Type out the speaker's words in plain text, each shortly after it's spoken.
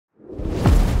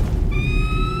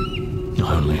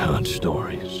I only heard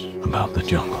stories about the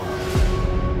jungle.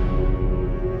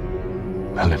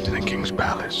 I lived in a king's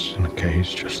palace in a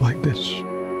cage just like this.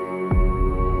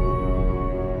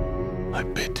 I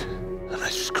bit and I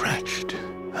scratched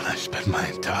and I spent my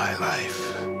entire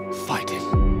life fighting.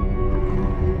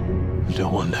 Until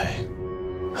one day,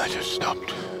 I just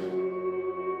stopped.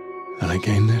 And I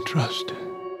gained their trust.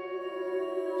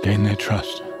 Gained their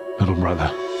trust, little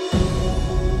brother.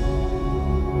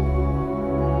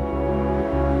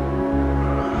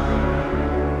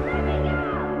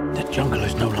 The jungle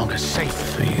is no longer safe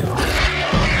for you.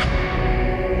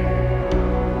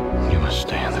 You must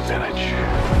stay in the village.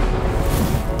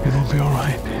 It'll be all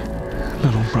right,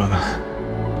 little brother.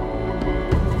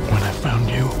 When I found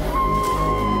you,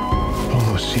 all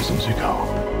those seasons ago,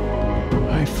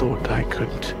 I thought I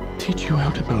could teach you how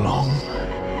to belong.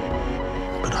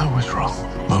 But I was wrong,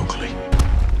 Mowgli.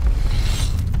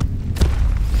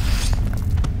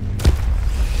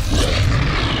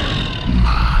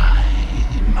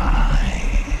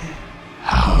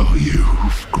 How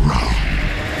you've grown.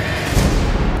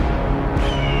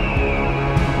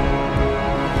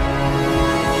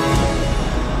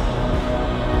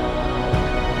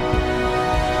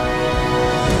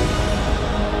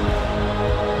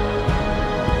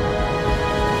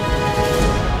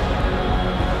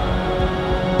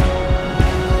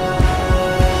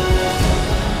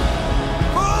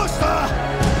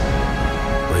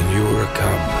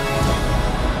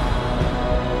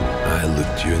 I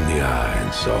looked you in the eye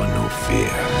and saw no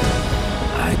fear.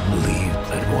 I believed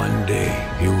that one day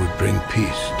you would bring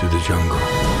peace to the jungle.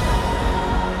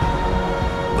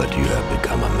 But you have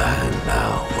become a man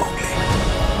now, Mowgli.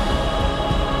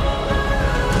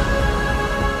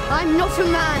 I'm not a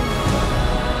man.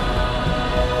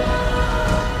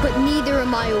 But neither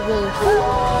am I a wolf.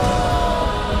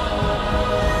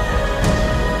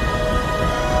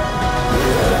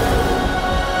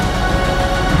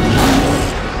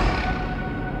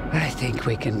 I think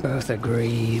we can both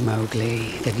agree,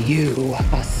 Mowgli, that you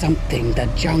are something the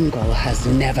jungle has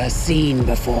never seen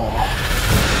before.